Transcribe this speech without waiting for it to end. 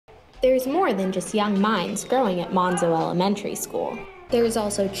There's more than just young minds growing at Manzo Elementary School. There's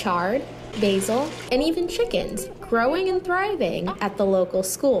also chard, basil, and even chickens growing and thriving at the local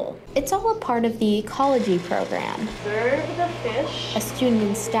school. It's all a part of the Ecology program. Serve the fish. A student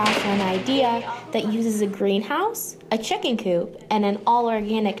and staff-run idea that uses a greenhouse, a chicken coop, and an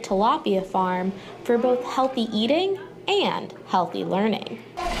all-organic tilapia farm for both healthy eating and healthy learning.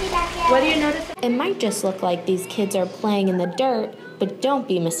 What do you notice? It might just look like these kids are playing in the dirt, but don't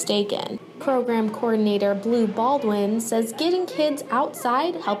be mistaken. Program coordinator Blue Baldwin says getting kids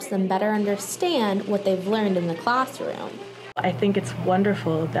outside helps them better understand what they've learned in the classroom. I think it's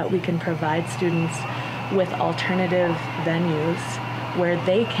wonderful that we can provide students with alternative venues where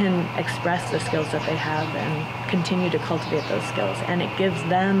they can express the skills that they have and continue to cultivate those skills. And it gives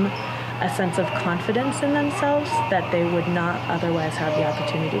them a sense of confidence in themselves that they would not otherwise have the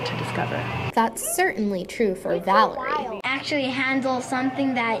opportunity to discover. That's certainly true for Valerie. Actually handle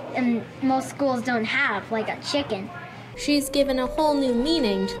something that most schools don't have, like a chicken. She's given a whole new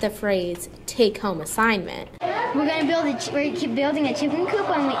meaning to the phrase take-home assignment. We keep building a chicken coop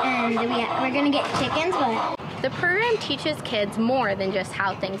we're going to get chickens, but The program teaches kids more than just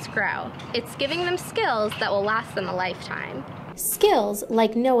how things grow. It's giving them skills that will last them a lifetime. Skills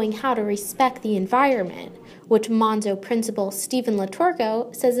like knowing how to respect the environment, which Manzo principal Stephen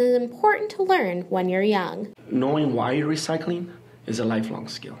Latorco says is important to learn when you're young. Knowing why you're recycling is a lifelong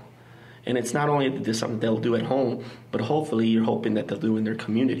skill. And it's not only that this something they'll do at home, but hopefully you're hoping that they'll do in their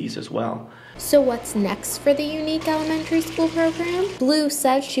communities as well. So what's next for the unique elementary school program? Blue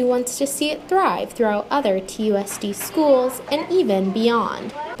says she wants to see it thrive throughout other TUSD schools and even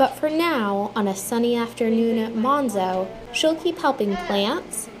beyond. But for now, on a sunny afternoon at Manzo, she'll keep helping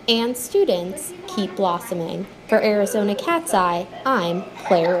plants and students keep blossoming. For Arizona Cat's Eye, I'm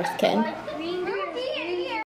Claire Rifkin.